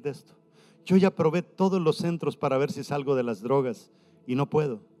salir de esto. Yo ya probé todos los centros para ver si salgo de las drogas y no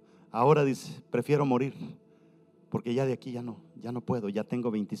puedo. Ahora dice, prefiero morir, porque ya de aquí ya no puedo, ya tengo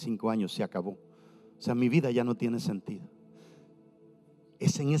 25 años, se acabó. O sea, mi vida ya no tiene sentido.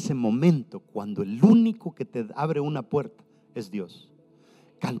 Es en ese momento cuando el único que te abre una puerta es Dios.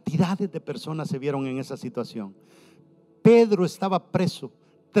 Cantidades de personas se vieron en esa situación. Pedro estaba preso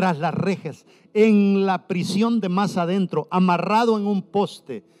tras las rejas, en la prisión de más adentro, amarrado en un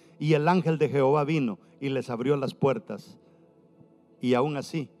poste, y el ángel de Jehová vino y les abrió las puertas. Y aún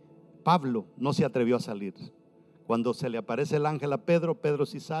así, Pablo no se atrevió a salir. Cuando se le aparece el ángel a Pedro, Pedro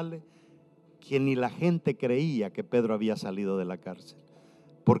sí sale, que ni la gente creía que Pedro había salido de la cárcel.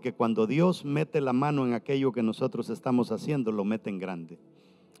 Porque cuando Dios mete la mano en aquello que nosotros estamos haciendo, lo mete en grande.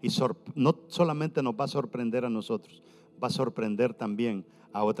 Y no solamente nos va a sorprender a nosotros, va a sorprender también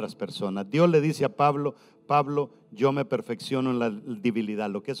a otras personas. Dios le dice a Pablo, Pablo, yo me perfecciono en la debilidad.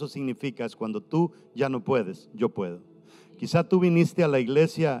 Lo que eso significa es cuando tú ya no puedes, yo puedo. Quizá tú viniste a la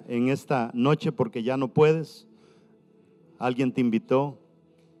iglesia en esta noche porque ya no puedes. Alguien te invitó.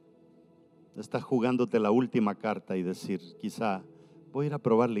 Estás jugándote la última carta y decir, quizá voy a ir a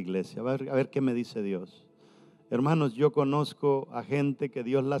probar la iglesia, a ver qué me dice Dios. Hermanos, yo conozco a gente que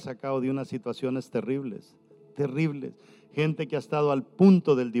Dios la ha sacado de unas situaciones terribles, terribles. Gente que ha estado al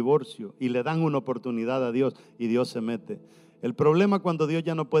punto del divorcio y le dan una oportunidad a Dios y Dios se mete. El problema cuando Dios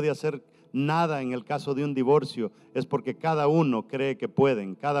ya no puede hacer nada en el caso de un divorcio es porque cada uno cree que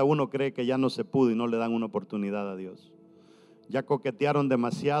pueden, cada uno cree que ya no se pudo y no le dan una oportunidad a Dios. Ya coquetearon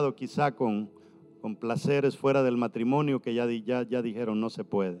demasiado quizá con placeres fuera del matrimonio que ya dijeron no se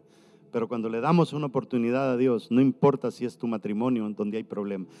puede. Pero cuando le damos una oportunidad a Dios, no importa si es tu matrimonio en donde hay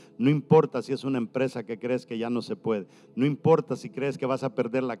problemas, no importa si es una empresa que crees que ya no se puede, no importa si crees que vas a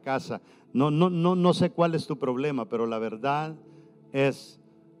perder la casa, no sé cuál es tu problema, pero la verdad es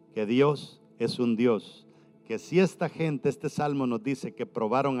que Dios es un Dios, que si esta gente, este salmo nos dice que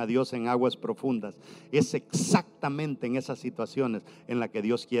probaron a Dios en aguas profundas, es exactamente en esas situaciones en las que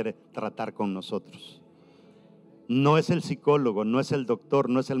Dios quiere tratar con nosotros. No es el psicólogo, no es el doctor,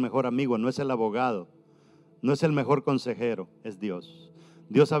 no es el mejor amigo, no es el abogado, no es el mejor consejero, es Dios.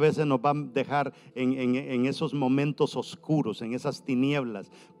 Dios a veces nos va a dejar en esos momentos oscuros, en esas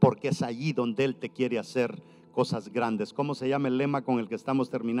tinieblas, porque es allí donde Él te quiere hacer cosas grandes. ¿Cómo se llama el lema con el que estamos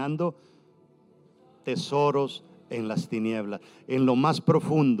terminando? Tesoros en las tinieblas, en lo más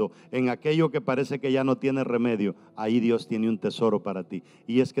profundo, en aquello que parece que ya no tiene remedio. Ahí Dios tiene un tesoro para ti,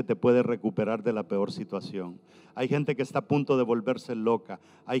 y es que te puede recuperar de la peor situación. Hay gente que está a punto de volverse loca,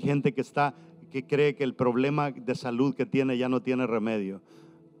 hay gente que cree que el problema de salud que tiene ya no tiene remedio.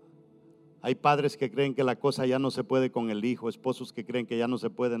 Hay padres que creen que la cosa ya no se puede con el hijo, esposos que creen que ya no se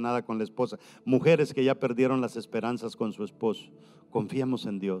puede nada con la esposa, mujeres que ya perdieron las esperanzas con su esposo. Confiemos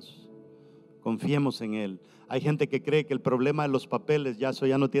en Dios. Confiemos en Él. Hay gente que cree que el problema de los papeles, eso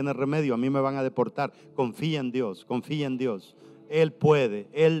ya no tiene remedio, a mí me van a deportar. Confía en Dios, confía en Dios. Él puede,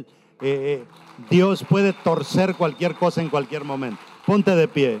 Dios puede torcer cualquier cosa en cualquier momento. Ponte de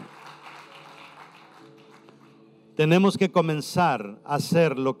pie. Tenemos que comenzar a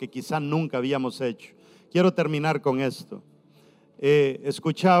hacer lo que quizá nunca habíamos hecho. Quiero terminar con esto.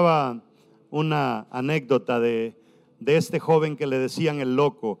 Escuchaba una anécdota de este joven que le decían el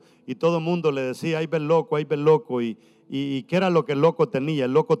loco, y todo el mundo le decía, ahí ve el loco, y ¿qué era lo que el loco tenía?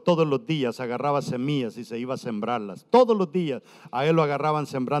 El loco todos los días agarraba semillas y se iba a sembrarlas, todos los días a él lo agarraban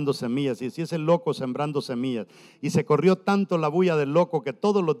sembrando semillas, y así es el loco sembrando semillas, y se corrió tanto la bulla del loco que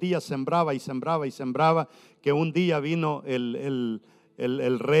todos los días sembraba y sembraba y sembraba, que un día vino el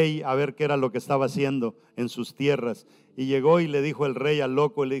rey a ver qué era lo que estaba haciendo en sus tierras, y llegó y le dijo el rey al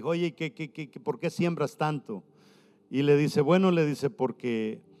loco, le dijo, oye, ¿por qué siembras tanto? Y le dice, bueno,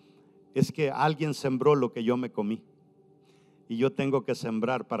 porque es que alguien sembró lo que yo me comí y yo tengo que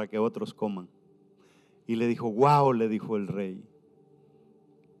sembrar para que otros coman. Y le dijo, wow, le dijo el rey,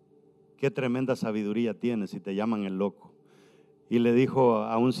 qué tremenda sabiduría tienes, y te llaman el loco. Y le dijo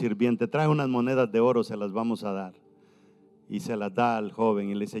a un sirviente, trae unas monedas de oro, se las vamos a dar. Y se las da al joven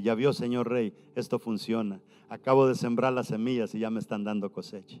y le dice, ya vio, señor rey, esto funciona. Acabo de sembrar las semillas y ya me están dando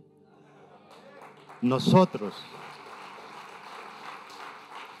cosecha. Nosotros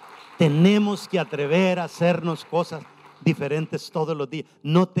tenemos que atrever a hacernos cosas diferentes todos los días.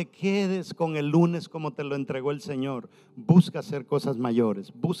 No te quedes con el lunes como te lo entregó el Señor. Busca hacer cosas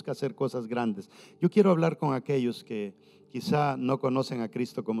mayores, busca hacer cosas grandes. Yo quiero hablar con aquellos que quizá no conocen a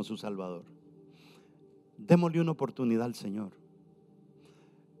Cristo como su Salvador. Démosle una oportunidad al Señor.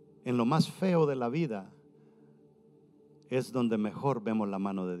 En lo más feo de la vida es donde mejor vemos la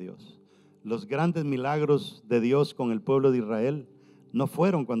mano de Dios. Los grandes milagros de Dios con el pueblo de Israel no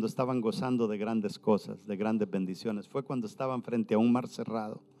fueron cuando estaban gozando de grandes cosas, de grandes bendiciones. Fue cuando estaban frente a un mar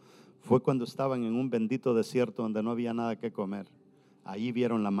cerrado. Fue cuando estaban en un bendito desierto donde no había nada que comer. Ahí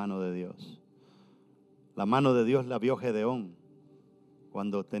vieron la mano de Dios. La mano de Dios la vio Gedeón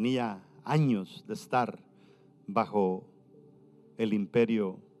cuando tenía años de estar bajo el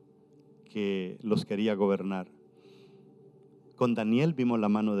imperio que los quería gobernar. Con Daniel vimos la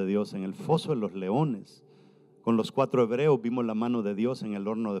mano de Dios en el foso de los leones. Con los 4 hebreos vimos la mano de Dios en el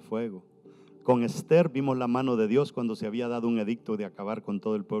horno de fuego. Con Esther vimos la mano de Dios cuando se había dado un edicto de acabar con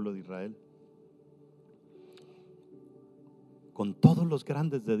todo el pueblo de Israel. Con todos los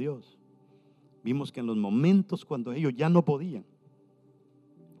grandes de Dios vimos que en los momentos cuando ellos ya no podían,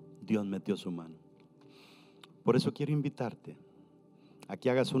 Dios metió su mano. Por eso quiero invitarte a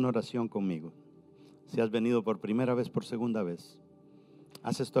que hagas una oración conmigo. Si has venido por primera vez, por segunda vez,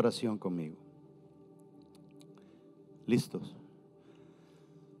 haz esta oración conmigo. ¿Listos?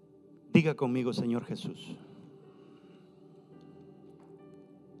 Diga conmigo, Señor Jesús,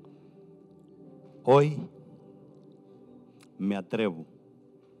 hoy me atrevo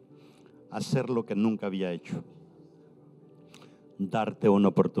a hacer lo que nunca había hecho, darte una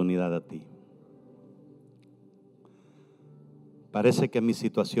oportunidad a ti. Parece que mi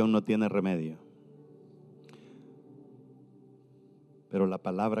situación no tiene remedio, pero la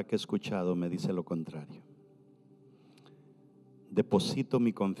palabra que he escuchado me dice lo contrario. Deposito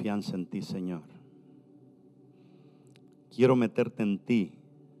mi confianza en ti, Señor. Quiero meterte en ti.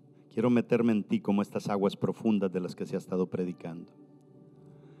 Quiero meterme en ti como estas aguas profundas de las que se ha estado predicando.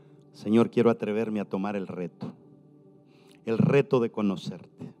 Señor, quiero atreverme a tomar el reto de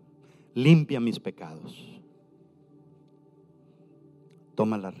conocerte. Limpia mis pecados.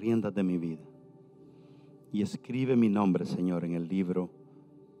 Toma las riendas de mi vida y escribe mi nombre, Señor, en el libro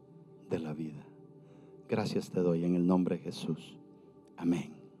de la vida. Gracias te doy en el nombre de Jesús.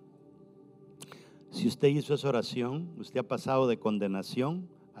 Amén. Si usted hizo esa oración, usted ha pasado de condenación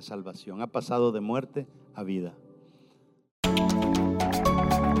a salvación, ha pasado de muerte a vida.